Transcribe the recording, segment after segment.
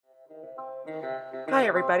Hi,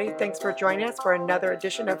 everybody. Thanks for joining us for another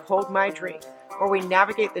edition of Hold My Drink, where we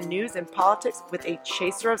navigate the news and politics with a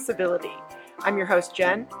chaser of civility. I'm your host,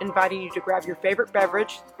 Jen, inviting you to grab your favorite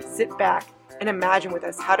beverage, sit back, and imagine with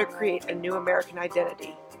us how to create a new American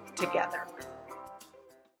identity together.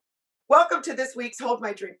 Welcome to this week's Hold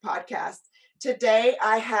My Drink podcast. Today,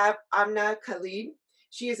 I have Amna Khalid.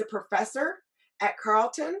 She is a professor at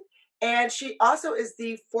Carleton, and she also is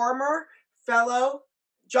the former fellow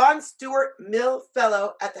John Stuart Mill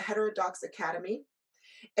Fellow at the Heterodox Academy.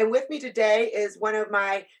 And with me today is one of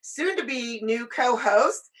my soon-to-be new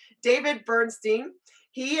co-hosts, David Bernstein.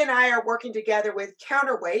 He and I are working together with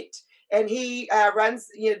Counterweight, and he runs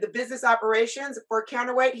the business operations for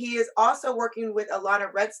Counterweight. He is also working with Alana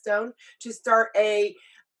Redstone to start a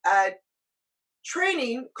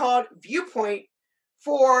training called Viewpoint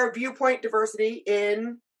for viewpoint diversity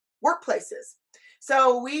in workplaces.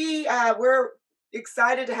 So we're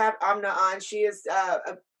excited to have Amna on. She is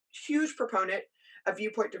a huge proponent of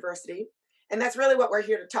viewpoint diversity. And that's really what we're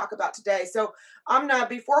here to talk about today. So Amna,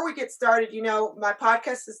 before we get started, my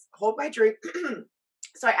podcast is Hold My Drink.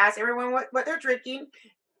 So I ask everyone what they're drinking.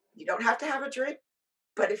 You don't have to have a drink,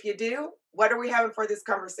 but if you do, what are we having for this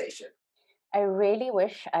conversation? I really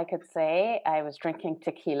wish I could say I was drinking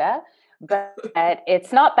tequila, but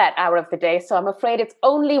it's not that hour of the day, so I'm afraid it's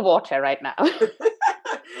only water right now.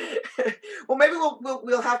 Well, maybe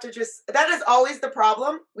we'll have to just. That is always the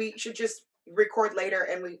problem. We should just record later,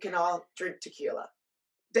 and we can all drink tequila.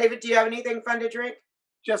 David, do you have anything fun to drink?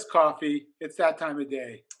 Just coffee. It's that time of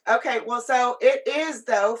day. Okay, well, so it is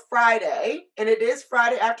though Friday, and it is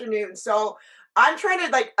Friday afternoon. So I'm trying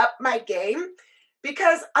to up my game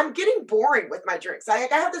because I'm getting boring with my drinks. I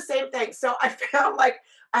have the same thing. So I found I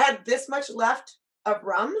had this much left of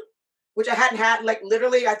rum, which I hadn't had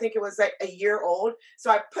literally, I think it was a year old.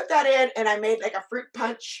 So I put that in and I made a fruit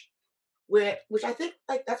punch which I think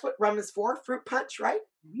that's what rum is for, fruit punch, right?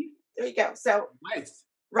 Mm-hmm. There you go. So nice.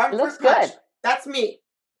 Rum fruit punch. Good. That's me.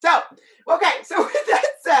 So, okay. So with that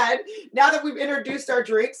said, now that we've introduced our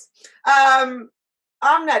drinks,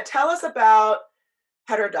 Amna, tell us about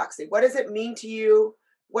heterodoxy. What does it mean to you?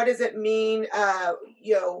 What does it mean,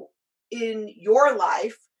 in your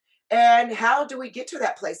life? And how do we get to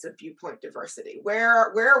that place of viewpoint diversity? Where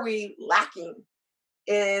are we lacking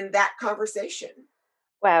in that conversation?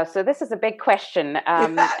 Wow, so this is a big question,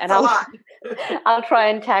 and I'll try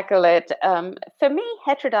and tackle it. For me,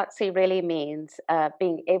 heterodoxy really means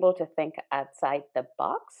being able to think outside the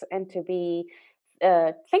box and to be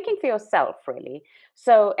thinking for yourself, really.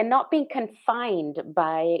 So, and not being confined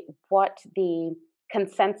by what the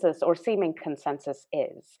consensus or seeming consensus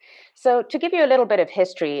is. So, to give you a little bit of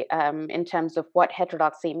history in terms of what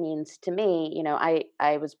heterodoxy means to me,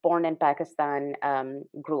 I was born in Pakistan,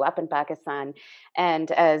 grew up in Pakistan, and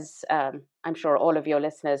as I'm sure all of your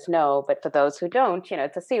listeners know, but for those who don't,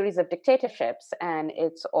 it's a series of dictatorships, and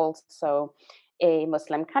it's also a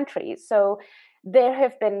Muslim country. So there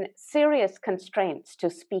have been serious constraints to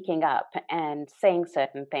speaking up and saying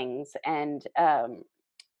certain things, and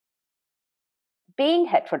being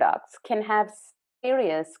heterodox can have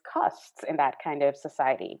serious costs in that kind of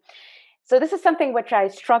society. So this is something which I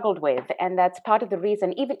struggled with, and that's part of the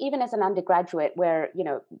reason, even as an undergraduate, where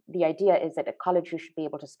the idea is that at college you should be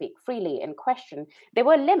able to speak freely and question. There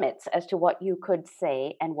were limits as to what you could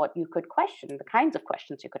say and what you could question, the kinds of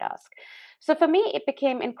questions you could ask. So for me, it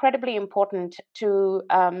became incredibly important to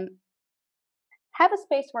have a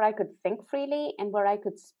space where I could think freely and where I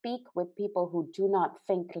could speak with people who do not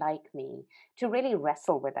think like me, to really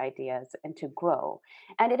wrestle with ideas and to grow.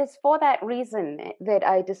 And it is for that reason that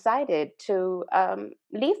I decided to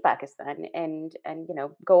leave Pakistan and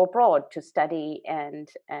go abroad to study and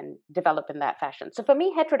develop in that fashion. So for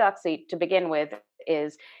me, heterodoxy, to begin with,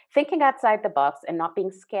 is thinking outside the box and not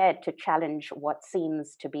being scared to challenge what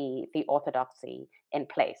seems to be the orthodoxy in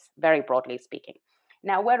place, very broadly speaking.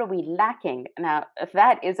 Now, where are we lacking? Now,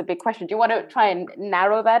 that is a big question. Do you want to try and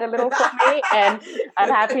narrow that a little for me? And I'm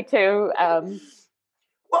happy to.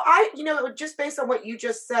 Well, just based on what you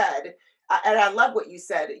just said, and I love what you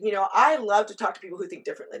said. I love to talk to people who think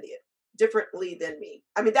differently than me.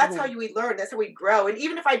 I mean, that's how we learn. That's how we grow. And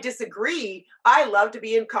even if I disagree, I love to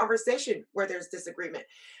be in conversation where there's disagreement.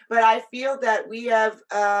 But I feel that we have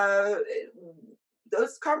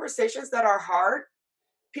those conversations that are hard.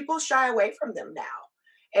 People shy away from them now.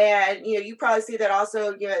 And you probably see that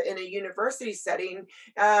also in a university setting.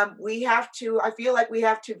 I feel like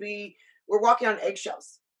we're walking on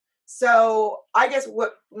eggshells. So I guess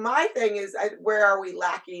what my thing is, where are we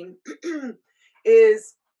lacking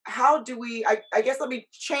is how do we, I guess let me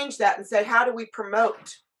change that and say, how do we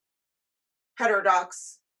promote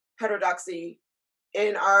heterodox heterodoxy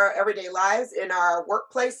in our everyday lives, in our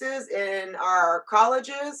workplaces, in our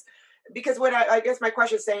colleges? Because what I guess my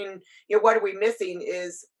question is saying, what are we missing?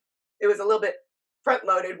 Is it was a little bit front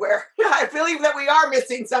loaded where I believe that we are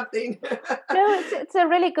missing something. No, it's a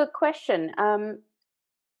really good question.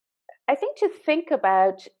 I think to think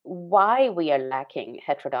about why we are lacking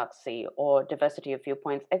heterodoxy or diversity of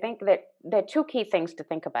viewpoints, I think that there are two key things to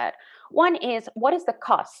think about. One is, what is the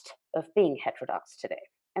cost of being heterodox today?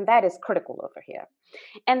 And that is critical over here.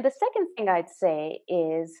 And the second thing I'd say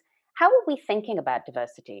is, how are we thinking about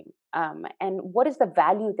diversity? And what is the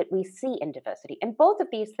value that we see in diversity? And both of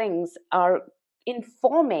these things are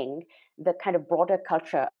informing the kind of broader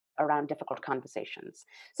culture around difficult conversations.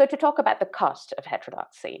 So, to talk about the cost of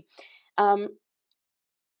heterodoxy, um,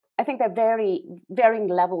 I think there are varying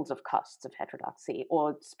levels of costs of heterodoxy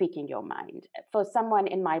or speaking your mind. For someone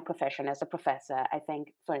in my profession as a professor, I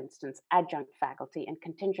think, for instance, adjunct faculty and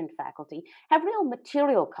contingent faculty have real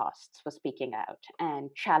material costs for speaking out and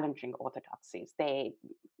challenging orthodoxies. They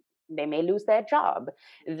may lose their job.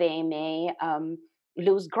 They may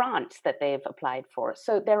lose grants that they've applied for.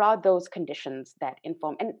 So there are those conditions that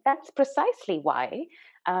inform. And that's precisely why,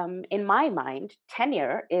 in my mind,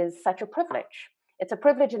 tenure is such a privilege. It's a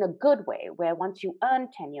privilege in a good way, where once you earn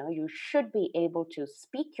tenure, you should be able to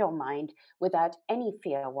speak your mind without any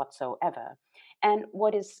fear whatsoever. And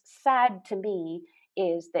what is sad to me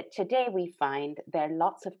is that today we find there are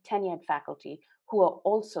lots of tenured faculty who are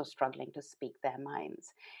also struggling to speak their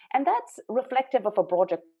minds. And that's reflective of a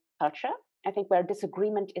broader culture, I think, where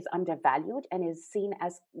disagreement is undervalued and is seen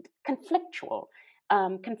as conflictual.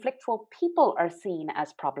 Conflictual people are seen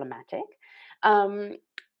as problematic.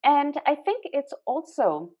 And I think it's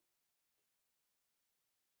also,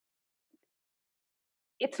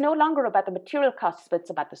 it's no longer about the material costs, but it's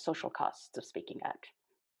about the social costs of speaking out.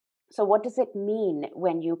 So, what does it mean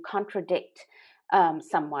when you contradict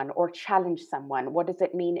someone or challenge someone? What does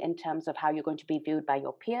it mean in terms of how you're going to be viewed by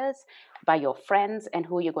your peers, by your friends, and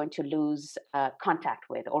who you're going to lose contact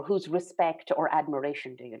with, or whose respect or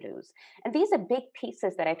admiration do you lose? And these are big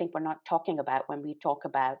pieces that I think we're not talking about when we talk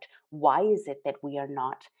about why is it that we are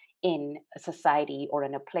not in a society or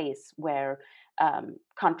in a place where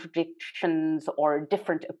contradictions or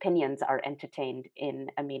different opinions are entertained in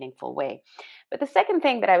a meaningful way. But the second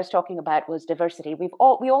thing that I was talking about was diversity. We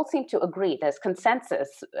all seem to agree. There's consensus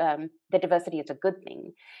that diversity is a good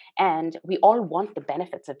thing, and we all want the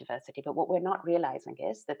benefits of diversity. But what we're not realizing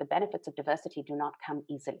is that the benefits of diversity do not come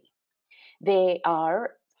easily. They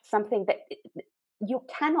are something that you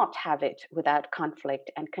cannot have it without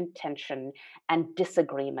conflict and contention and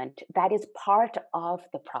disagreement. That is part of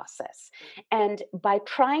the process. And by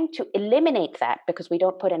trying to eliminate that, because we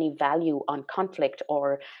don't put any value on conflict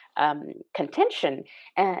or contention,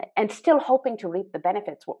 and still hoping to reap the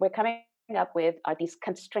benefits, what we're coming up with are these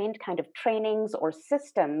constrained kind of trainings or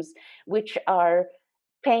systems which are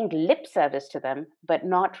paying lip service to them, but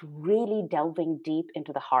not really delving deep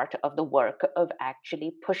into the heart of the work of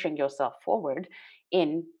actually pushing yourself forward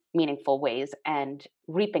in meaningful ways and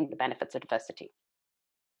reaping the benefits of diversity.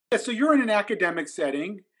 Yeah, so you're in an academic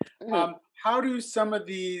setting. Mhm. How do some of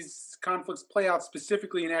these conflicts play out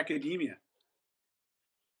specifically in academia?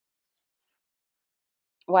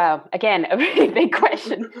 Wow, again, a really big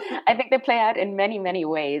question. I think they play out in many, many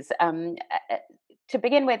ways. To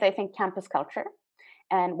begin with, I think campus culture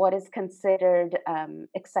and what is considered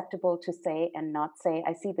acceptable to say and not say.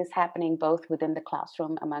 I see this happening both within the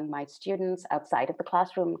classroom among my students, outside of the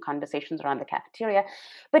classroom, conversations around the cafeteria.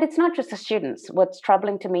 But it's not just the students. What's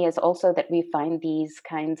troubling to me is also that we find these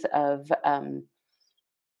kinds of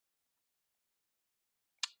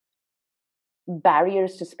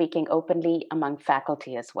barriers to speaking openly among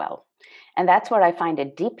faculty as well. And that's where I find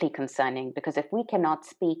it deeply concerning, because if we cannot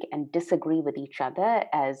speak and disagree with each other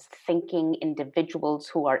as thinking individuals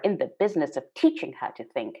who are in the business of teaching how to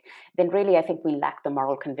think, then really I think we lack the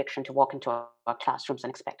moral conviction to walk into our classrooms and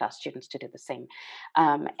expect our students to do the same.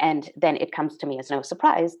 And then it comes to me as no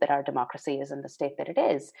surprise that our democracy is in the state that it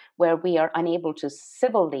is, where we are unable to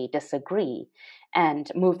civilly disagree and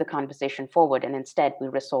move the conversation forward. And instead, we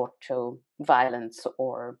resort to violence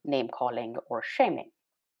or name calling or shaming.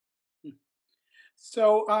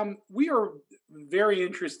 So we are very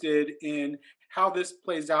interested in how this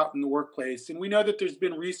plays out in the workplace. And we know that there's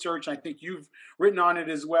been research, I think you've written on it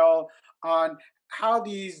as well, on how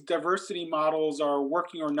these diversity models are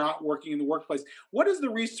working or not working in the workplace. What does the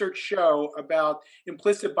research show about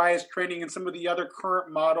implicit bias training and some of the other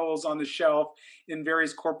current models on the shelf in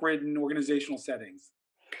various corporate and organizational settings?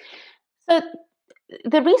 So,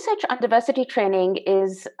 the research on diversity training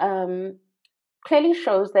is clearly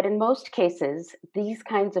shows that in most cases, these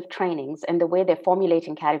kinds of trainings and the way they're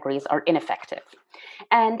formulating categories are ineffective.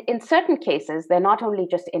 And in certain cases, they're not only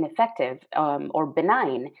just ineffective or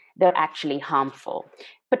benign, they're actually harmful,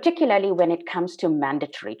 particularly when it comes to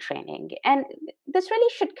mandatory training. And this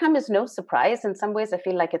really should come as no surprise. In some ways, I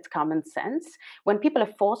feel like it's common sense. When people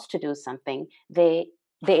are forced to do something, they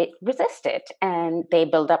resist it and they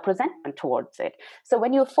build up resentment towards it. So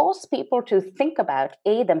when you force people to think about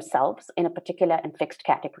themselves in a particular and fixed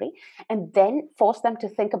category, and then force them to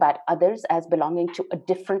think about others as belonging to a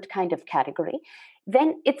different kind of category,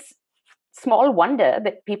 then it's small wonder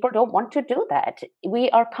that people don't want to do that. We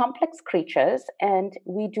are complex creatures and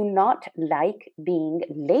we do not like being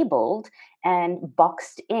labeled and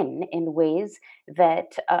boxed in ways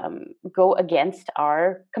that go against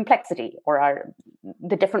our complexity or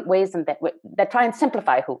the different ways in that try and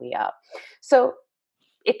simplify who we are. So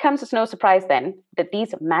it comes as no surprise then that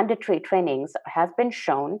these mandatory trainings have been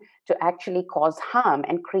shown to actually cause harm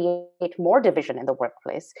and create more division in the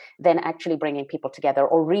workplace than actually bringing people together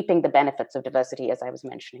or reaping the benefits of diversity, as I was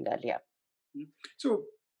mentioning earlier. So,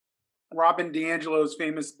 Robin DiAngelo's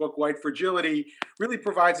famous book, White Fragility, really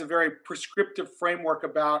provides a very prescriptive framework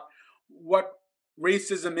about what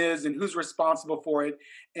racism is and who's responsible for it.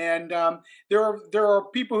 And there are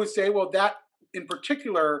people who say, well, that in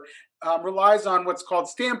particular relies on what's called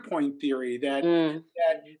standpoint theory,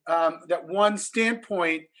 that one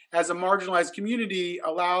standpoint as a marginalized community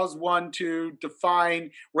allows one to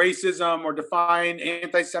define racism or define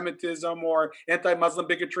anti-Semitism or anti-Muslim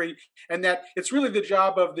bigotry, and that it's really the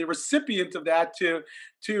job of the recipient of that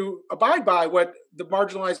to abide by what the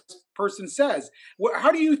marginalized person says.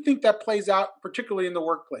 How do you think that plays out, particularly in the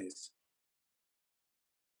workplace?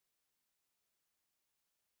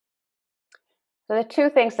 So, there are two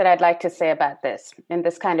things that I'd like to say about this in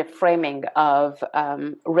this kind of framing of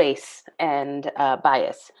race and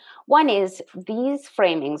bias. One is these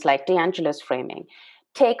framings, like DiAngelo's framing,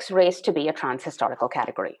 takes race to be a transhistorical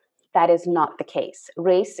category. That is not the case.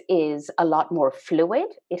 Race is a lot more fluid.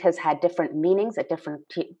 It has had different meanings at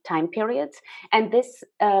different time periods, and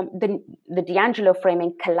the DiAngelo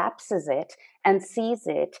framing collapses it and sees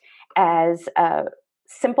it as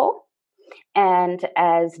simple and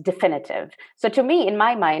as definitive. So, to me, in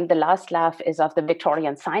my mind, the last laugh is of the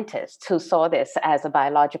Victorian scientists who saw this as a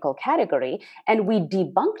biological category, and we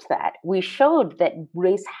debunked that. We showed that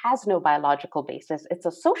race has no biological basis. It's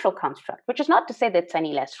a social construct, which is not to say that it's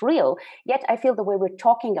any less real. Yet, I feel the way we're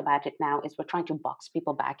talking about it now is we're trying to box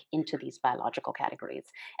people back into these biological categories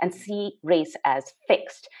and see race as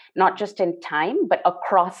fixed, not just in time, but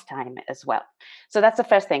across time as well. So that's the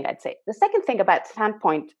first thing I'd say. The second thing about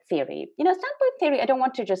standpoint theory, standpoint theory, I don't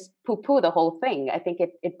want to just poo-poo the whole thing. I think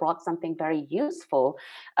it brought something very useful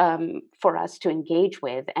for us to engage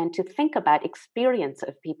with and to think about experience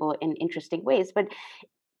of people in interesting ways. But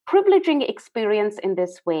privileging experience in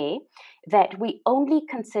this way that we only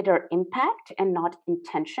consider impact and not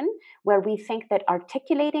intention, where we think that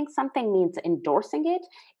articulating something means endorsing it,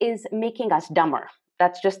 is making us dumber.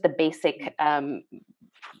 That's just the basic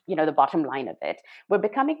the bottom line of it. We're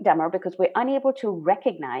becoming dumber because we're unable to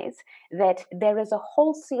recognize that there is a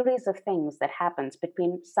whole series of things that happens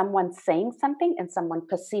between someone saying something and someone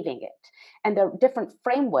perceiving it. And there are different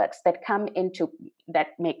frameworks that come into that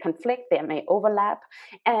may conflict, they may overlap,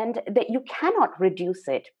 and that you cannot reduce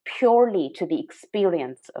it purely to the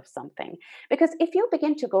experience of something. Because if you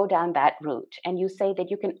begin to go down that route and you say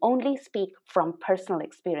that you can only speak from personal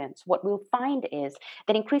experience, what we'll find is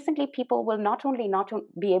that increasingly people will not only not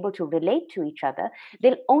be able to relate to each other,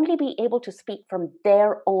 they'll only be able to speak from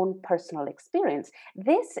their own personal experience.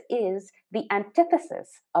 This is the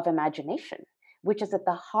antithesis of imagination, which is at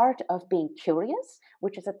the heart of being curious,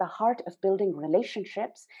 which is at the heart of building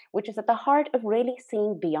relationships, which is at the heart of really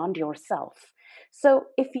seeing beyond yourself. So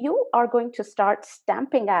if you are going to start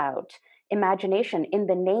stamping out imagination in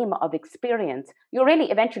the name of experience, you're really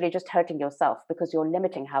eventually just hurting yourself because you're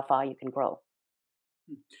limiting how far you can grow.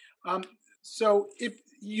 So if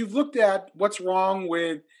you've looked at what's wrong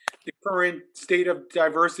with the current state of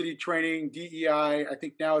diversity training, DEI, I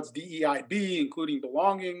think now it's DEIB, including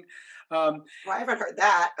belonging. Well, I haven't heard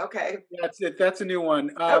that. Okay. That's it. That's a new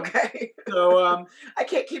one. Okay. So I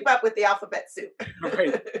can't keep up with the alphabet soup.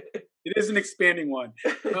 Right. It is an expanding one.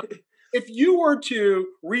 If you were to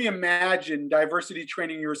reimagine diversity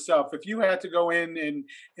training yourself, if you had to go in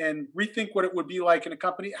and rethink what it would be like in a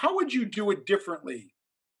company, how would you do it differently?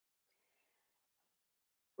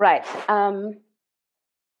 Right.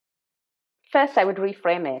 First, I would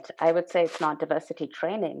reframe it. I would say it's not diversity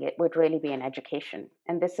training. It would really be an education.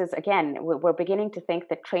 And this is, again, we're beginning to think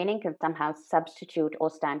that training can somehow substitute or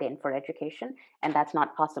stand in for education, and that's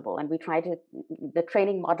not possible. And the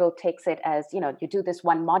training model takes it as, you do this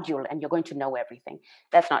one module and you're going to know everything.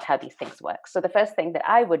 That's not how these things work. So the first thing that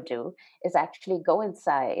I would do is actually go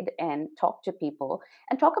inside and talk to people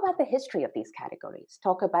and talk about the history of these categories,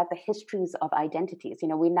 talk about the histories of identities.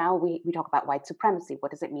 We talk about white supremacy.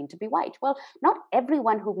 What does it mean to be white? Well, not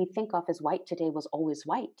everyone who we think of as white today was always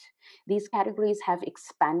white. These categories have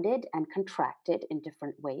expanded and contracted in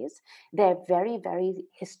different ways. They're very, very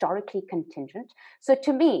historically contingent. So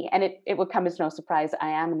to me, and it will come as no surprise, I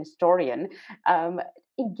am an historian,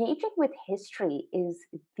 engaging with history is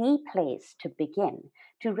the place to begin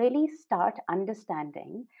to really start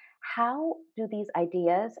understanding how do these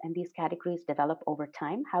ideas and these categories develop over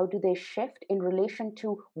time? How do they shift in relation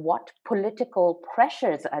to what political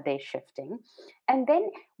pressures are they shifting? And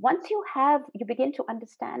then once you begin to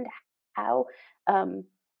understand how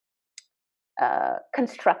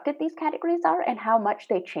constructed these categories are and how much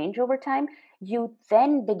they change over time, you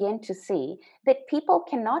then begin to see that people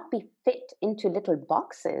cannot be fit into little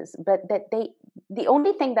boxes, but that the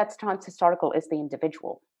only thing that's trans-historical is the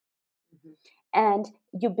individual. Mm-hmm. And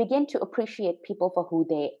you begin to appreciate people for who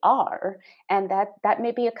they are. And that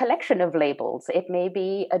may be a collection of labels. It may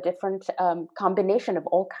be a different combination of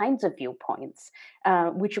all kinds of viewpoints,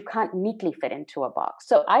 which you can't neatly fit into a box.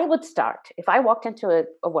 So I would start, if I walked into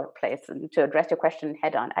a workplace, and to address your question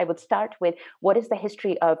head on, I would start with what is the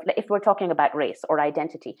history of, if we're talking about race or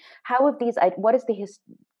identity, what is the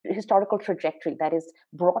historical trajectory that has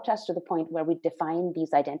brought us to the point where we define these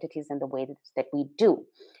identities in the way that we do.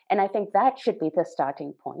 And I think that should be the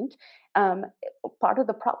starting point. Part of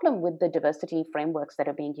the problem with the diversity frameworks that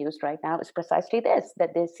are being used right now is precisely this,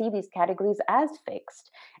 that they see these categories as fixed.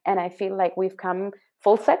 And I feel like we've come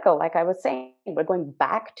full circle, like I was saying. We're going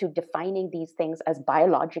back to defining these things as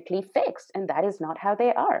biologically fixed, and that is not how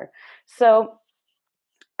they are. So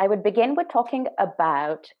I would begin with talking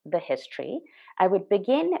about the history. I would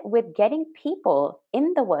begin with getting people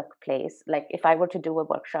in the workplace, like if I were to do a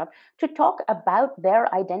workshop, to talk about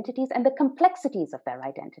their identities and the complexities of their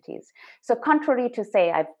identities. So contrary to, say,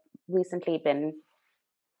 I've recently been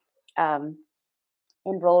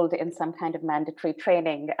enrolled in some kind of mandatory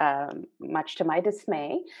training, much to my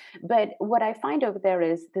dismay. But what I find over there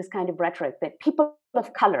is this kind of rhetoric that people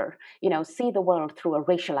of color, see the world through a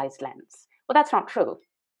racialized lens. Well, that's not true.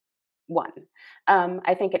 One,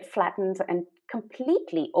 I think it flattens and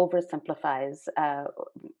completely oversimplifies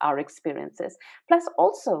our experiences. Plus,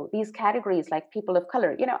 also these categories like people of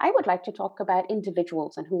color, I would like to talk about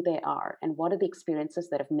individuals and who they are and what are the experiences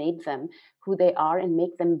that have made them who they are and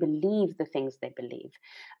make them believe the things they believe.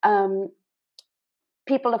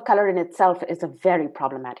 People of color in itself is a very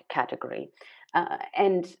problematic category.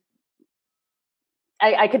 And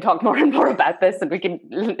I can talk more and more about this, and we can.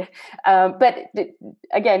 But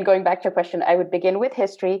again, going back to your question, I would begin with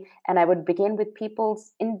history, and I would begin with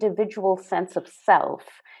people's individual sense of self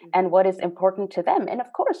and what is important to them. And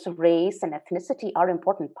of course, race and ethnicity are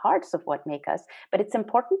important parts of what make us. But it's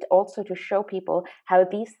important also to show people how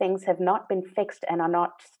these things have not been fixed and are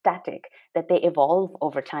not static; that they evolve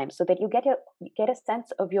over time, so that you get a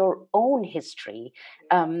sense of your own history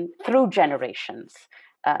through generations.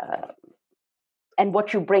 And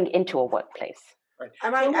what you bring into a workplace. Right.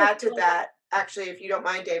 I might add to that, actually, if you don't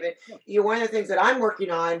mind, David. One of the things that I'm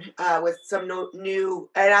working on with some new,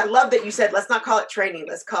 and I love that you said, let's not call it training,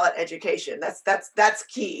 let's call it education. That's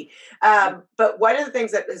key. But one of the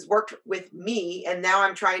things that has worked with me, and now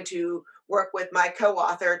I'm trying to work with my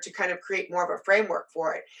co-author to kind of create more of a framework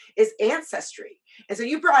for it, is ancestry. And so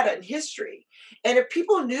you brought in history. And if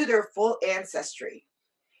people knew their full ancestry,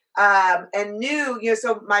 and knew,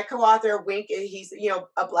 so my co-author Wink, he's,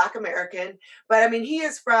 a Black American, but I mean, he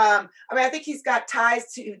is from, I think he's got ties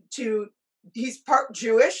to he's part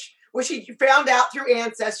Jewish, which he found out through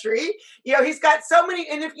ancestry. He's got so many,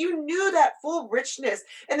 and if you knew that full richness,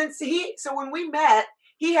 and then so when we met,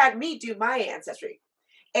 he had me do my ancestry.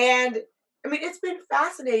 And I mean, it's been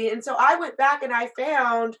fascinating. And so I went back and I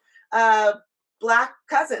found Black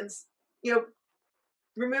cousins,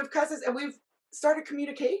 removed cousins, and we've started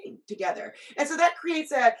communicating together. And so that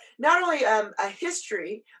creates not only a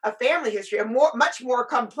history, a family history, much more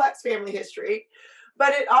complex family history,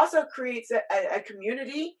 but it also creates a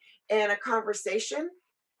community and a conversation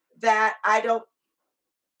that I don't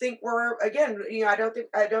think we're, again, I don't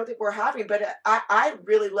think we're having. But I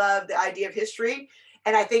really love the idea of history.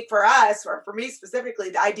 And I think for us, or for me specifically,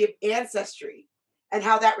 the idea of ancestry and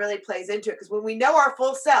how that really plays into it. Because when we know our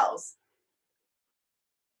full selves,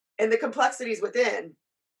 and the complexities within,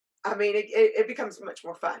 I mean, it becomes much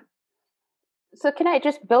more fun. So can I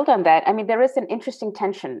just build on that? I mean, there is an interesting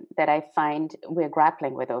tension that I find we're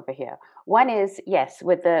grappling with over here. One is, yes,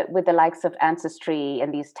 with the likes of Ancestry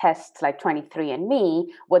and these tests like 23andMe,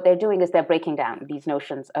 what they're doing is they're breaking down these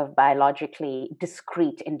notions of biologically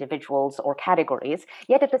discrete individuals or categories.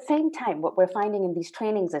 Yet at the same time, what we're finding in these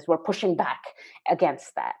trainings is we're pushing back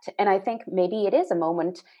against that. And I think maybe it is a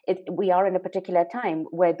moment, we are in a particular time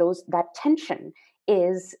where that tension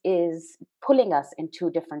is pulling us in two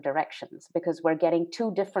different directions, because we're getting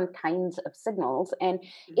two different kinds of signals. And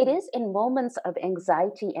it is in moments of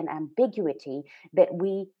anxiety and ambiguity that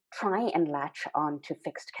we try and latch on to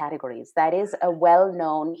fixed categories. That is a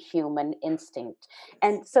well-known human instinct.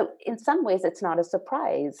 And so in some ways, it's not a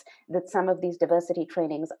surprise that some of these diversity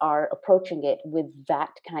trainings are approaching it with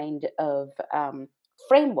that kind of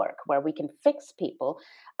framework where we can fix people.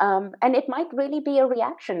 And it might really be a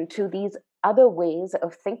reaction to these other ways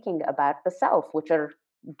of thinking about the self, which are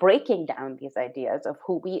breaking down these ideas of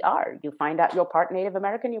who we are. You find out you're part Native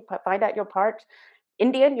American, you find out you're part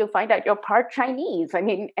Indian, you find out you're part Chinese. I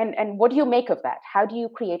mean, and what do you make of that? How do you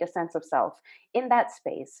create a sense of self in that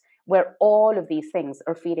space where all of these things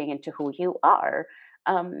are feeding into who you are?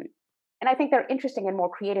 And I think there are interesting and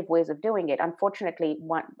more creative ways of doing it. Unfortunately,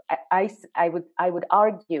 I would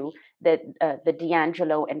argue that the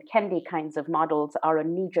D'Angelo and Kendi kinds of models are a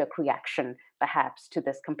knee-jerk reaction, perhaps, to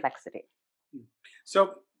this complexity.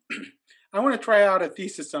 So, I want to try out a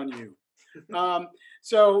thesis on you.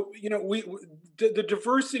 So, the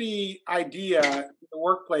diversity idea in the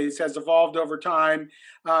workplace has evolved over time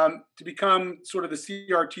to become sort of the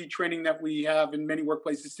CRT training that we have in many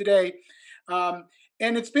workplaces today.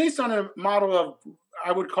 And it's based on a model of,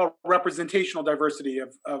 I would call, representational diversity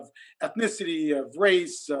of ethnicity, of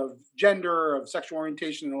race, of gender, of sexual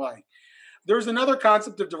orientation, and the like. There's another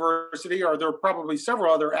concept of diversity, or there are probably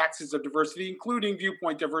several other axes of diversity, including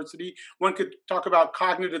viewpoint diversity. One could talk about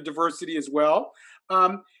cognitive diversity as well.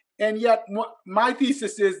 And yet, my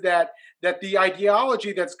thesis is that the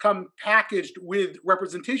ideology that's come packaged with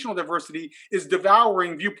representational diversity is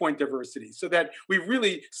devouring viewpoint diversity, so that we've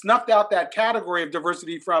really snuffed out that category of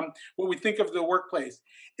diversity from what we think of the workplace.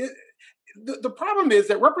 The problem is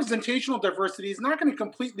that representational diversity is not going to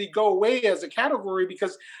completely go away as a category,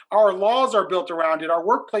 because our laws are built around it. Our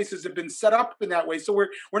workplaces have been set up in that way. So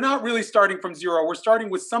we're not really starting from zero. We're starting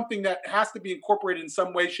with something that has to be incorporated in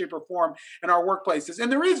some way, shape, or form in our workplaces. And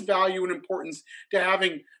there is value and importance to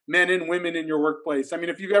having men and women in your workplace. I mean,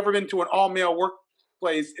 if you've ever been to an all-male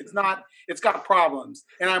workplace, it's got problems.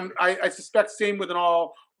 And I suspect same with an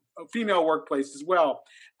all-female workplace as well.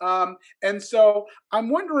 And so I'm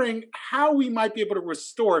wondering how we might be able to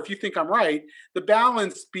restore, if you think I'm right, the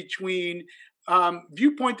balance between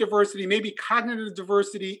viewpoint diversity, maybe cognitive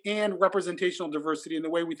diversity, and representational diversity in the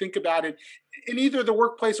way we think about it in either the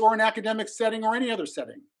workplace or an academic setting or any other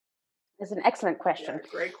setting. It's an excellent question. Yeah,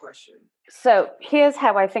 great question. So here's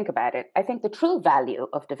how I think about it. I think the true value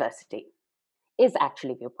of diversity is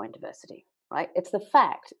actually viewpoint diversity, right? It's the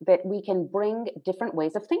fact that we can bring different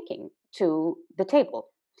ways of thinking to the table.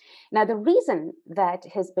 Now, the reason that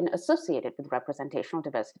has been associated with representational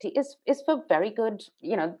diversity is for very good,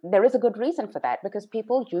 there is a good reason for that, because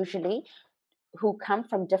people usually who come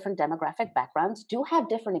from different demographic backgrounds do have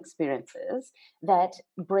different experiences that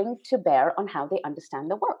bring to bear on how they understand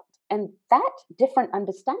the world. And that different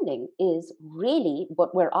understanding is really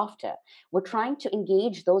what we're after. We're trying to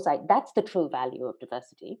engage those, that's the true value of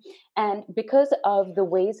diversity. And because of the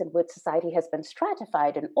ways in which society has been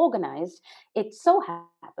stratified and organized, it so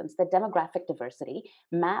happens that demographic diversity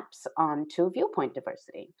maps onto viewpoint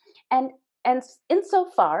diversity. And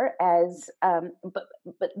insofar as,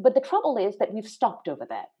 but the trouble is that we've stopped over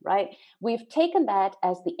that, right? We've taken that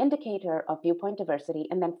as the indicator of viewpoint diversity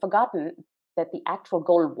and then forgotten that the actual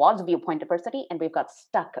goal was viewpoint diversity, and we've got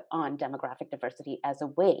stuck on demographic diversity as a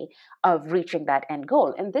way of reaching that end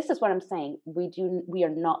goal. And this is what I'm saying. We are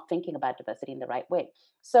not thinking about diversity in the right way.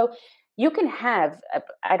 So you can have,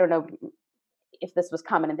 I don't know if this was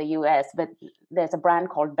common in the US, but there's a brand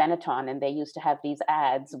called Benetton, and they used to have these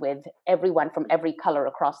ads with everyone from every color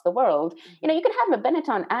across the world. You can have a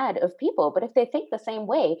Benetton ad of people, but if they think the same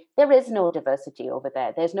way, there is no diversity over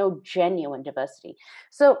there. There's no genuine diversity.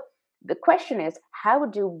 So the question is, how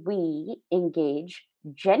do we engage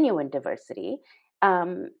genuine diversity?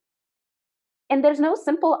 And there's no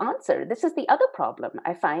simple answer. This is the other problem.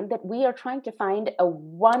 I find that we are trying to find a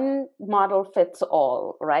one model fits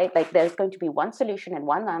all, right? Like there's going to be one solution and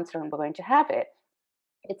one answer, and we're going to have it.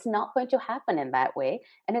 It's not going to happen in that way.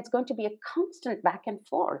 And it's going to be a constant back and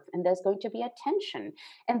forth. And there's going to be a tension.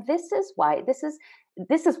 And this is why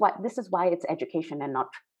it's education and not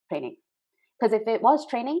training. Because if it was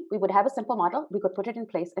training, we would have a simple model, we could put it in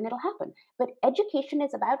place and it'll happen. But education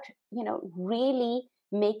is about, really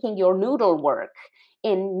making your noodle work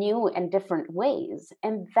in new and different ways.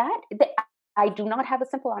 And I do not have a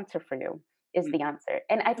simple answer for you, is the answer.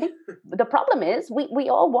 And I think the problem is we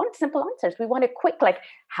all want simple answers. We want it quick, like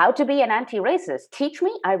how to be an anti-racist. Teach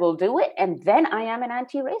me, I will do it, and then I am an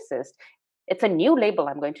anti-racist. It's a new label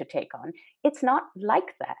I'm going to take on. It's not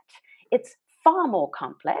like that. It's far more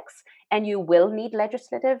complex, and you will need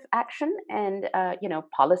legislative action and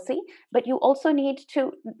policy, but you also need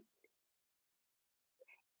to,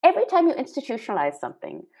 every time you institutionalize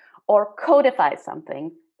something or codify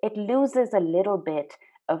something, it loses a little bit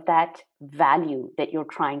of that value that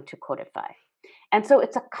you're trying to codify. And so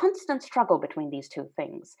it's a constant struggle between these two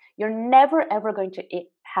things. You're never, ever going to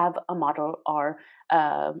have a model or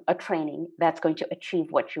a training that's going to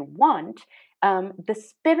achieve what you want. The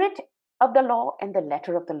spirit of the law and the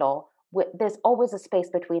letter of the law, there's always a space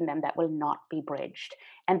between them that will not be bridged.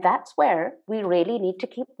 And that's where we really need to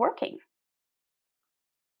keep working.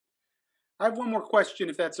 I have one more question,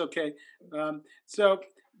 if that's okay. So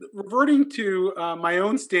reverting to my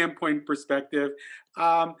own standpoint perspective,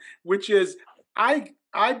 which is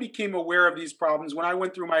I became aware of these problems when I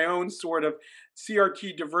went through my own sort of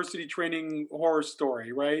CRT diversity training horror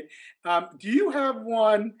story, right? Do you have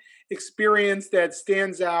one experience that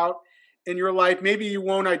stands out in your life? Maybe you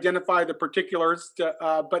won't identify the particulars,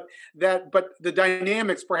 but the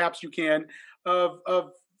dynamics, perhaps you can,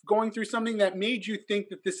 of going through something that made you think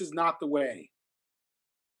that this is not the way.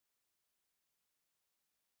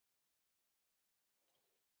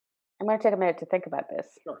 I'm going to take a minute to think about this.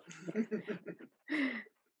 Sure.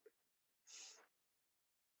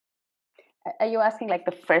 Are you asking like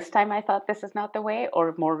the first time I thought this is not the way,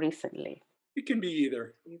 or more recently? It can be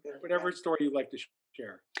either. Whatever story you'd like to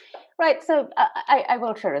share. Right. So I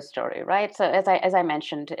will share a story, right? So as I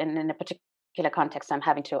mentioned, in a particular context, I'm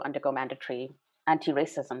having to undergo mandatory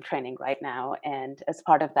anti-racism training right now. And as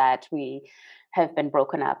part of that, we have been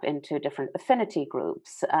broken up into different affinity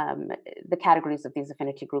groups. The categories of these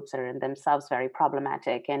affinity groups are in themselves very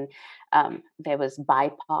problematic. And there was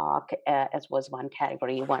BIPOC, as was one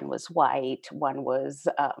category. One was white. One was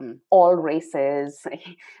all races.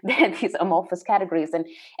 These amorphous categories. And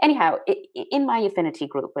anyhow, in my affinity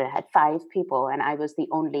group, we had 5 people, and I was the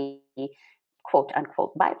only quote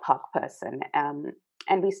unquote BIPOC person.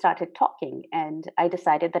 And we started talking, and I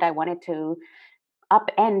decided that I wanted to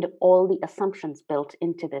upend all the assumptions built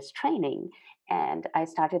into this training. And I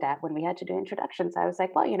started out when we had to do introductions. I was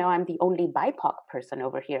like, well, I'm the only BIPOC person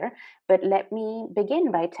over here, but let me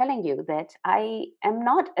begin by telling you that I am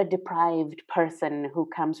not a deprived person who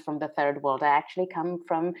comes from the third world. I actually come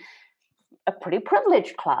from a pretty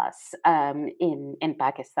privileged class in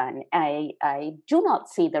Pakistan. I do not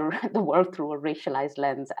see the world through a racialized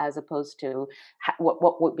lens, as opposed to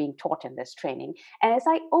what we're being taught in this training. And as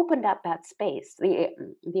I opened up that space,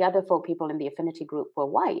 the other 4 people in the affinity group were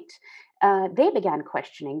white. They began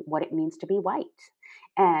questioning what it means to be white.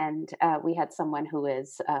 And we had someone who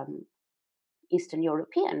is Eastern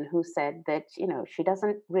European who said that, she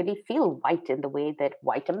doesn't really feel white in the way that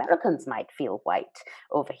white Americans might feel white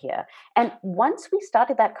over here. And once we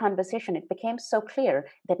started that conversation, it became so clear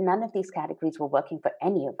that none of these categories were working for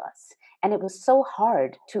any of us. And it was so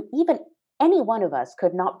hard to even any one of us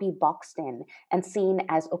could not be boxed in and seen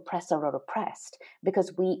as oppressor or oppressed,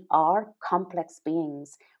 because we are complex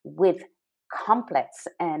beings with complex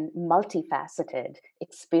and multifaceted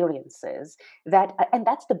experiences and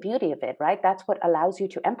that's the beauty of it, right? That's what allows you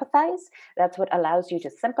to empathize. That's what allows you to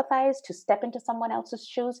sympathize, to step into someone else's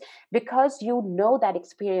shoes, because you know that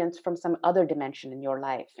experience from some other dimension in your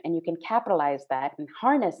life, and you can capitalize that and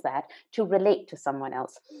harness that to relate to someone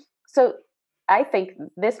else. So I think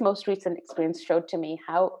this most recent experience showed to me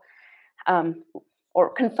how or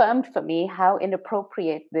confirmed for me how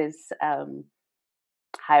inappropriate this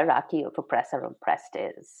hierarchy of oppressor oppressed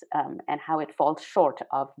is, and how it falls short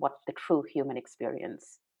of what the true human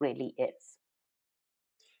experience really is.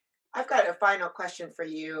 I've got a final question for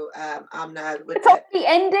you, Amna. It's the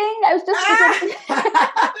ending. I was just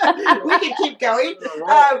we can keep going.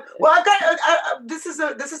 Well, I've got this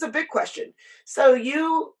is a big question. So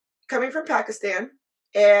you coming from Pakistan,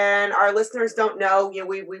 and our listeners don't know.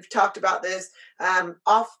 We've talked about this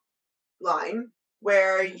offline.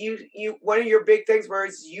 where you one of your big things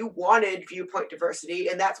was you wanted viewpoint diversity,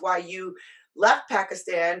 and that's why you left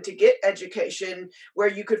Pakistan to get education where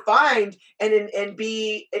you could find and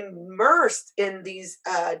be immersed in these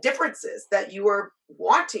differences that you were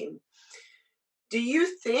wanting. Do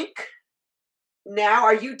you think now,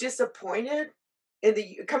 are you disappointed in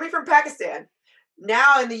the coming from Pakistan?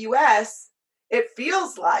 Now in the US, it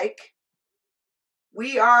feels like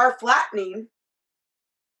we are flattening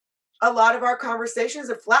a lot of our conversations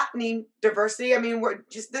of flattening diversity. I mean, we're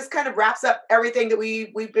just this kind of wraps up everything that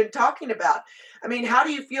we've been talking about. I mean, how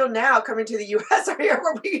do you feel now coming to the US?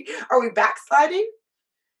 Are we backsliding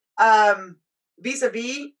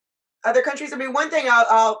vis-a-vis other countries? I mean, one thing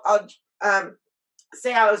I'll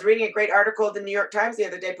say, I was reading a great article the New York Times the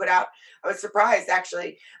other day put out. I was surprised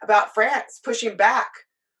actually about France pushing back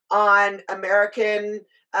on American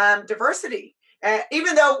diversity.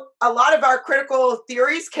 Even though a lot of our critical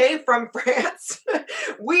theories came from France,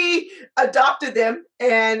 we adopted them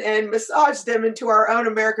and massaged them into our own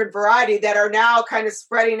American variety that are now kind of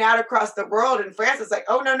spreading out across the world. And France is like,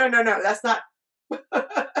 oh, no, no, no, no, that's not.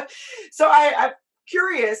 So I'm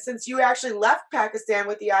curious, since you actually left Pakistan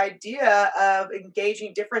with the idea of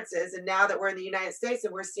engaging differences, and now that we're in the United States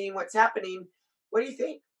and we're seeing what's happening, what do you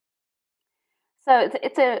think? So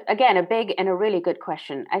it's again a big and a really good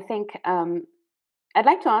question. I think I'd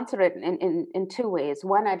like to answer it in two ways.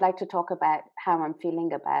 One, I'd like to talk about how I'm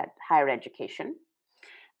feeling about higher education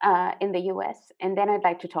in the US, and then I'd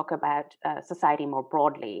like to talk about society more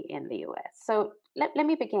broadly in the US. So let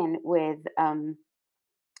me begin with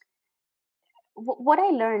what I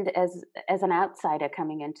learned as an outsider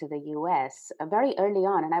coming into the US very early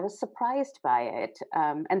on, and I was surprised by it.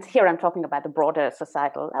 And here I'm talking about the broader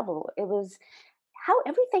societal level. It was how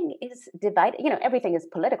everything is divided. You know, everything is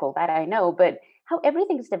political, that I know, but how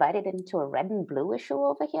everything is divided into a red and blue issue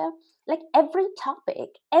over here. Like every topic,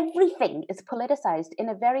 everything is politicized in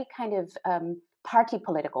a very kind of party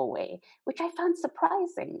political way, which I found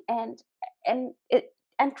surprising and it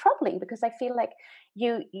and troubling, because I feel like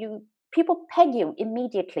you people peg you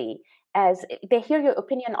immediately as they hear your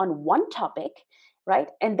opinion on one topic, right?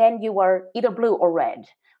 And then you are either blue or red,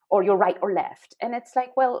 or you're right or left. And it's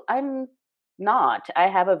like, well, I'm not. I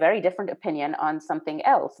have a very different opinion on something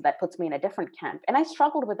else that puts me in a different camp. And I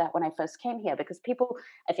struggled with that when I first came here, because people,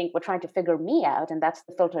 I think, were trying to figure me out, and that's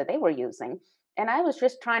the filter they were using. And I was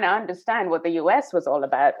just trying to understand what the US was all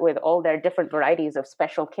about with all their different varieties of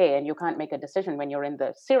Special K. And you can't make a decision when you're in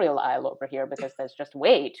the cereal aisle over here because there's just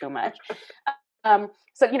way too much.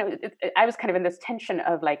 So, you know, I was kind of in this tension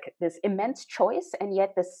of like this immense choice and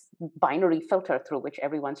yet this binary filter through which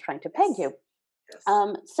everyone's trying to peg you.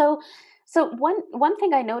 Yes. So one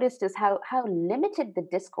thing I noticed is how limited the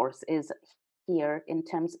discourse is here in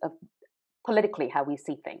terms of politically how we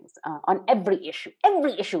see things on every issue.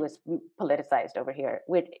 Every issue is politicized over here,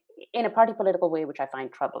 in a party political way, which I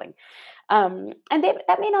find troubling.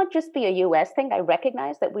 That may not just be a US thing. I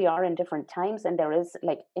recognize that we are in different times, and there is,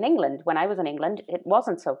 like in England, when I was in England, it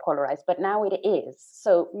wasn't so polarized, but now it is.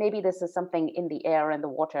 So maybe this is something in the air and the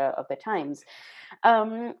water of the times.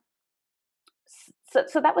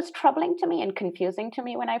 So that was troubling to me and confusing to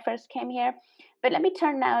me when I first came here. But let me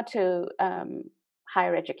turn now to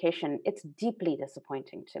higher education. It's deeply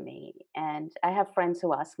disappointing to me. And I have friends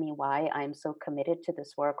who ask me why I'm so committed to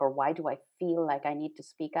this work, or why do I feel like I need to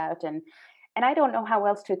speak out? And I don't know how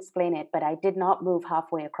else to explain it, but I did not move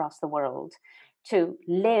halfway across the world to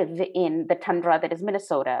live in the tundra that is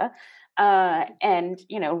Minnesota, and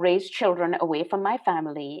raise children away from my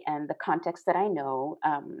family and the context that I know,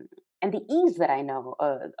 and the ease that I know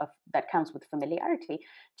that comes with familiarity,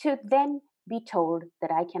 to then be told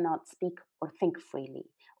that I cannot speak or think freely,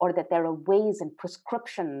 or that there are ways and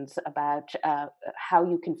prescriptions about how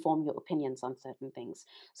you can form your opinions on certain things.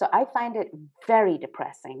 So I find it very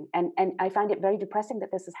depressing, and I find it very depressing that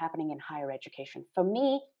this is happening in higher education. For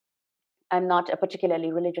me, I'm not a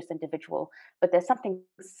particularly religious individual, but there's something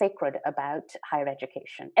sacred about higher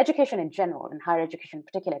education in general, and higher education in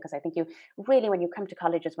particular, because I think you really, when you come to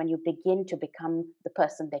college, is when you begin to become the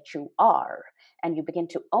person that you are, and you begin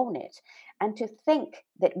to own it. And to think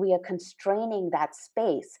that we are constraining that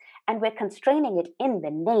space, and we're constraining it in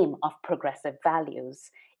the name of progressive values,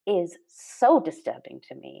 is so disturbing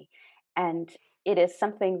to me. And it is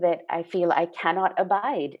something that I feel I cannot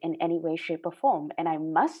abide in any way, shape, or form, and I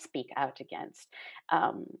must speak out against.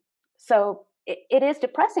 So it is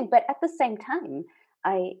depressing, but at the same time,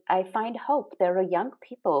 I find hope. There are young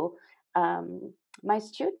people, my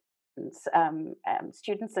students,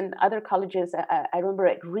 students in other colleges. I remember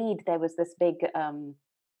at Reed there was this big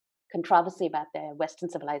controversy about the Western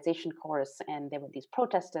civilization course, and there were these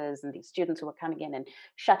protesters and these students who were coming in and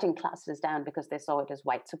shutting classes down because they saw it as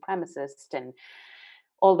white supremacist and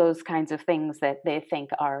all those kinds of things that they think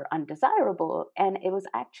are undesirable. And it was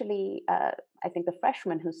actually, I think, the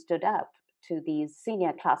freshmen who stood up to these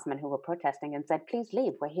senior classmen who were protesting and said, please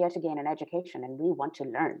leave, we're here to gain an education and we want to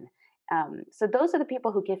learn. So those are the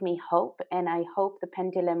people who give me hope, and I hope the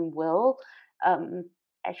pendulum will,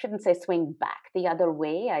 I shouldn't say swing back the other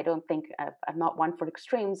way. I don't think, I'm not one for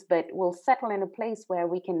extremes, but we'll settle in a place where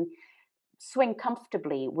we can swing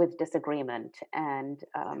comfortably with disagreement and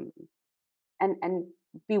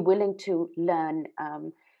be willing to learn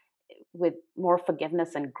with more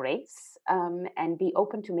forgiveness and grace, and be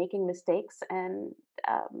open to making mistakes and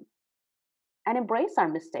embrace our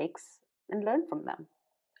mistakes and learn from them.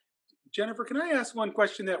 Jennifer, can I ask one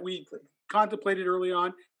question that we contemplated early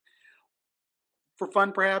on? For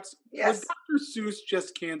fun, perhaps? Yes. Was Dr. Seuss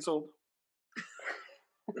just canceled?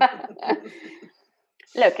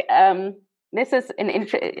 Look, this is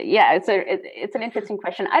it's an interesting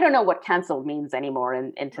question. I don't know what cancelled means anymore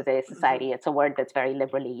in today's society. It's a word that's very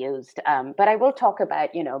liberally used. But I will talk about,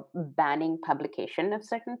 banning publication of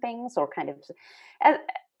certain things, or kind of,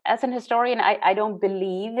 as an historian, I don't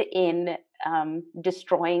believe in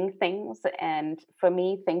destroying things. And for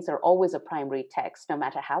me, things are always a primary text, no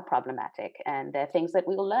matter how problematic. And they're things that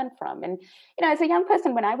we will learn from. And, as a young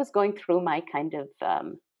person, when I was going through my kind of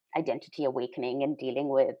identity awakening and dealing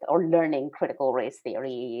with or learning critical race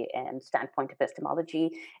theory and standpoint epistemology,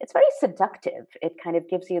 it's very seductive. It kind of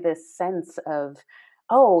gives you this sense of,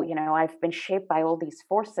 oh, I've been shaped by all these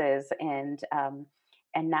forces, and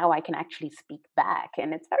now I can actually speak back,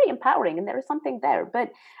 and it's very empowering, and there is something there.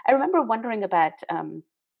 But I remember wondering about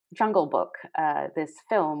Jungle Book, this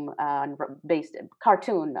film based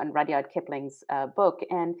cartoon on Rudyard Kipling's book,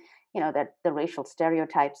 and that the racial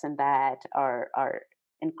stereotypes in that are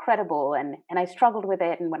incredible, and I struggled with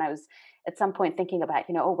it. And when I was at some point thinking about,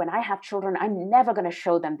 when I have children, I'm never going to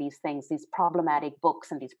show them these things, these problematic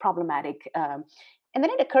books and these problematic, and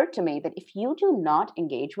then it occurred to me that if you do not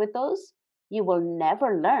engage with those, you will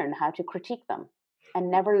never learn how to critique them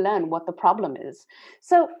and never learn what the problem is.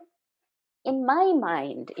 So in my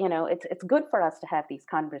mind, it's good for us to have these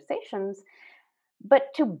conversations,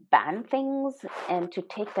 but to ban things and to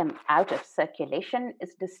take them out of circulation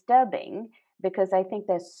is disturbing, because I think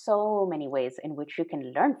there's so many ways in which you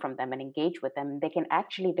can learn from them and engage with them. They can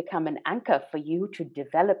actually become an anchor for you to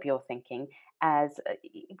develop your thinking. As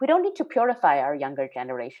we don't need to purify our younger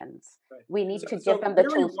generations. Right. We need to give them the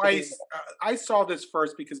Barry tools. Weiss, I saw this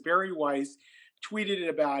first because Barry Weiss tweeted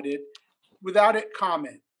about it without a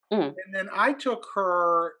comment. And then I took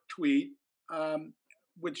her tweet,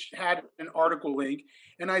 which had an article link,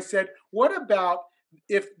 and I said, what about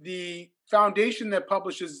if the foundation that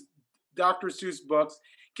publishes Dr. Seuss books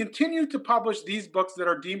continue to publish these books that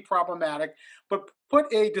are deemed problematic, but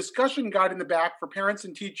put a discussion guide in the back for parents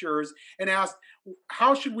and teachers and ask,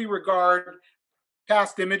 how should we regard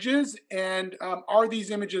past images, and are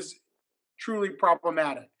these images truly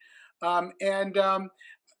problematic?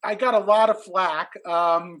 I got a lot of flack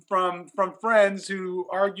from friends who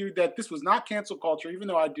argued that this was not cancel culture, even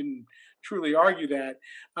though I didn't truly argue that,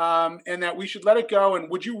 and that we should let it go. And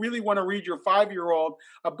would you really want to read your 5-year-old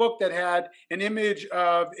a book that had an image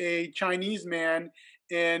of a Chinese man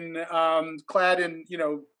clad in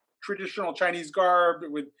traditional Chinese garb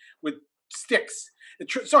with sticks? It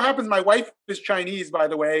so happens my wife is Chinese, by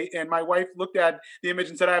the way, and my wife looked at the image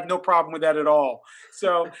and said, "I have no problem with that at all."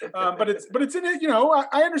 So, but it's in it.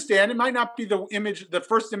 I understand it might not be the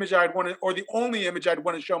first image I'd want to, or the only image I'd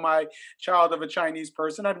want to show my child of a Chinese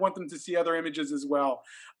person. I'd want them to see other images as well.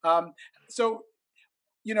 So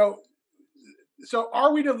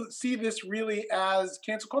are we to see this really as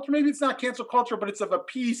cancel culture? Maybe it's not cancel culture, but it's of a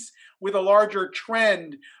piece with a larger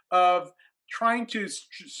trend of trying to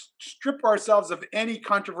strip ourselves of any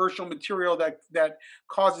controversial material that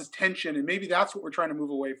causes tension. And maybe that's what we're trying to move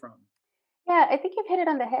away from. Yeah, I think you've hit it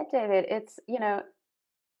on the head, David. It's,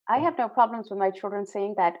 I have no problems with my children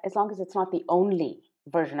saying that, as long as it's not the only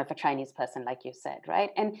version of a Chinese person, like you said, right?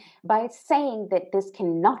 And by saying that this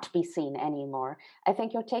cannot be seen anymore, I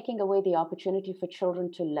think you're taking away the opportunity for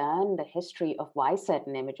children to learn the history of why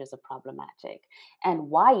certain images are problematic and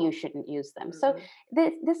why you shouldn't use them. So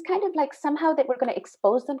this kind of like somehow that we're going to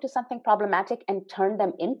expose them to something problematic and turn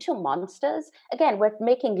them into monsters. Again, we're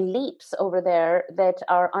making leaps over there that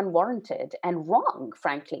are unwarranted and wrong,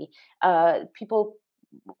 frankly. People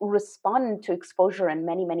respond to exposure in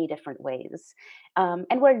many, many different ways.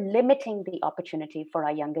 And we're limiting the opportunity for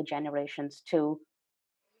our younger generations to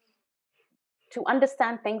to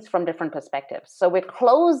understand things from different perspectives. So we're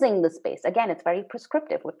closing the space. Again, it's very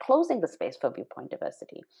prescriptive. We're closing the space for viewpoint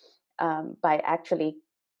diversity by actually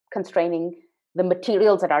constraining the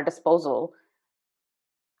materials at our disposal.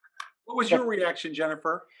 What was your reaction,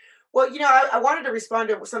 Jennifer? Well, I wanted to respond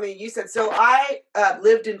to something you said. So I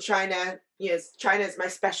lived in China. Yes, China is my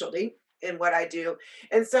specialty in what I do.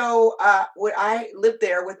 And so when I lived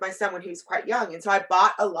there with my son when he was quite young. And so I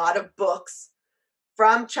bought a lot of books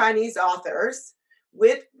from Chinese authors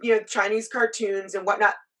with, Chinese cartoons and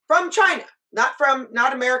whatnot from China,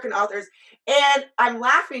 not American authors. And I'm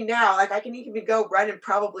laughing now, like I can even go run and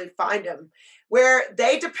probably find them, where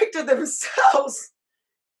they depicted themselves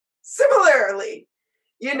similarly,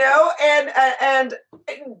 and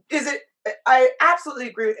is it, I absolutely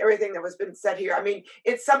agree with everything that was been said here. I mean,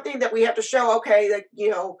 it's something that we have to show, okay, like,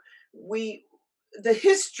 the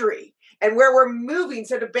history and where we're moving.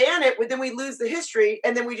 So to ban it, then we lose the history,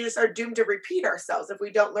 and then we just are doomed to repeat ourselves if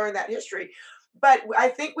we don't learn that history. But I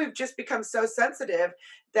think we've just become so sensitive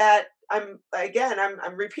that I'm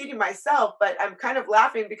repeating myself, but I'm kind of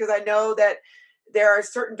laughing because I know that there are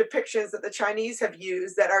certain depictions that the Chinese have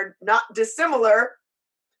used that are not dissimilar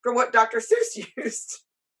from what Dr. Seuss used.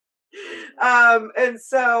 And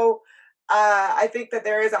so I think that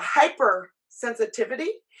there is a hypersensitivity.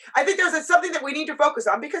 I think there's something that we need to focus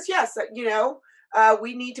on because, yes,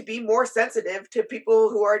 we need to be more sensitive to people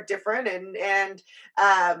who are different and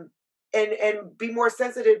be more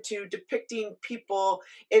sensitive to depicting people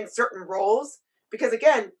in certain roles. Because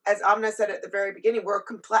again, as Amna said at the very beginning, we're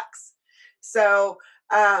complex. So,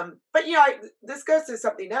 but this goes to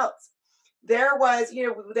something else. There was,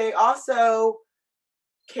 they also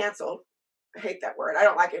canceled. I hate that word. I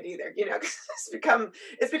don't like it either. It's become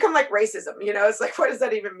like racism. It's like, what does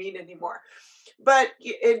that even mean anymore? But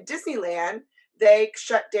in Disneyland, they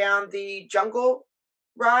shut down the jungle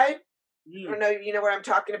ride. I don't know, you know what I'm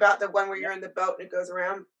talking about? The one where you're in the boat and it goes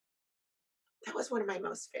around. That was one of my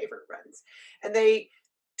most favorite runs. And they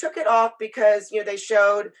took it off because, they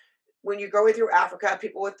showed when you're going through Africa,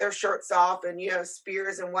 people with their shirts off and,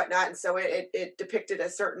 spears and whatnot. And so it depicted a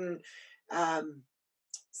certain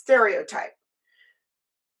stereotype.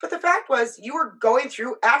 But the fact was, you were going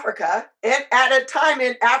through Africa, and at a time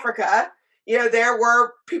in Africa, there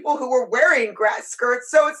were people who were wearing grass skirts.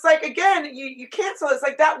 So it's like, again, you cancel. It's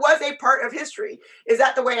like that was a part of history. Is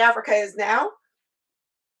that the way Africa is now?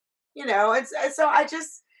 And so I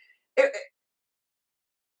just,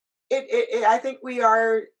 I think we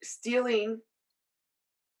are stealing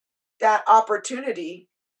that opportunity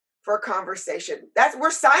for conversation. We're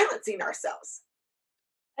silencing ourselves.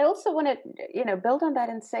 I also want to, build on that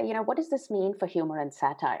and say, what does this mean for humor and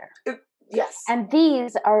satire? Yes. And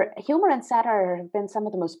humor and satire have been some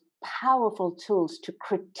of the most powerful tools to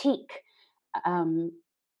critique,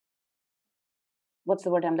 what's the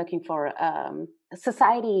word I'm looking for?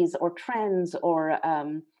 Societies or trends or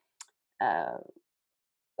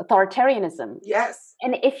authoritarianism. Yes.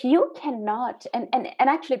 And if you cannot, and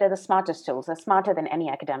actually they're the smartest tools, they're smarter than any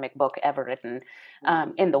academic book ever written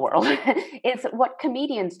in the world. It's what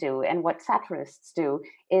comedians do and what satirists do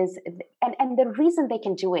is, and the reason they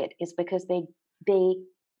can do it is because they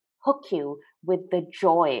hook you with the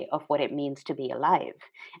joy of what it means to be alive.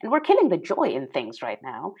 And we're killing the joy in things right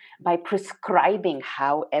now by prescribing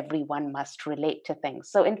how everyone must relate to things.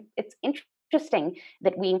 So it's interesting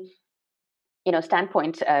that we,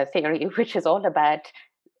 standpoint theory, which is all about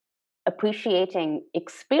appreciating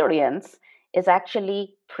experience, is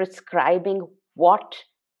actually prescribing what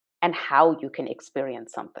and how you can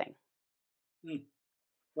experience something.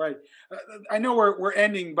 Right. I know we're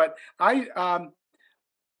ending, but I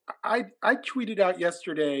tweeted out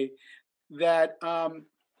yesterday that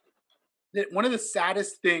that one of the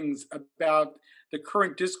saddest things about the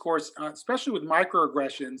current discourse, especially with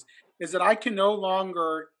microaggressions, is that I can no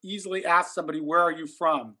longer easily ask somebody, "Where are you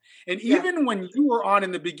from?" And even when you were on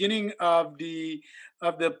in the beginning of the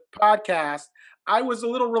podcast, I was a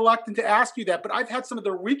little reluctant to ask you that. But I've had some of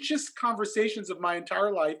the richest conversations of my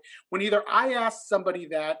entire life when either I asked somebody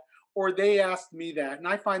that or they asked me that, and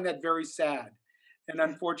I find that very sad and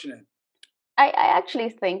unfortunate. I actually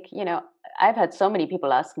think, I've had so many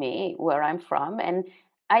people ask me where I'm from, and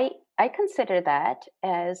I consider that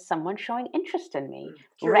as someone showing interest in me,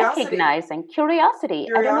 recognizing curiosity.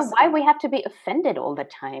 I don't know why we have to be offended all the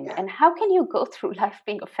time. Yeah. And how can you go through life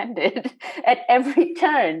being offended at every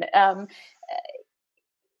turn?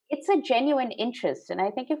 It's a genuine interest. And I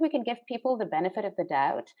think if we can give people the benefit of the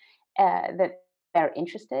doubt that they're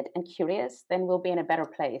interested and curious, then we'll be in a better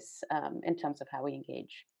place in terms of how we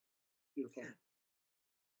engage. Beautiful.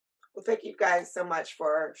 Well, thank you guys so much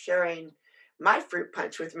for sharing my fruit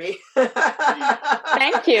punch with me.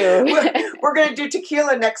 Thank you. We're going to do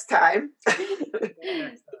tequila next time.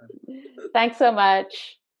 Thanks so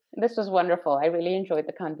much. This was wonderful. I really enjoyed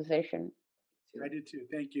the conversation. I did too.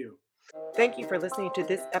 Thank you. Thank you for listening to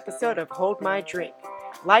this episode of Hold My Drink.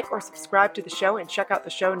 Like or subscribe to the show and check out the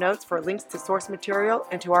show notes for links to source material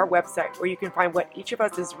and to our website where you can find what each of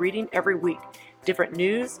us is reading every week, different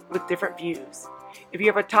news with different views. If you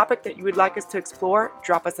have a topic that you would like us to explore,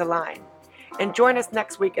 drop us a line. And join us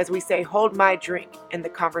next week as we say, hold my drink, and the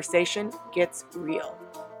conversation gets real.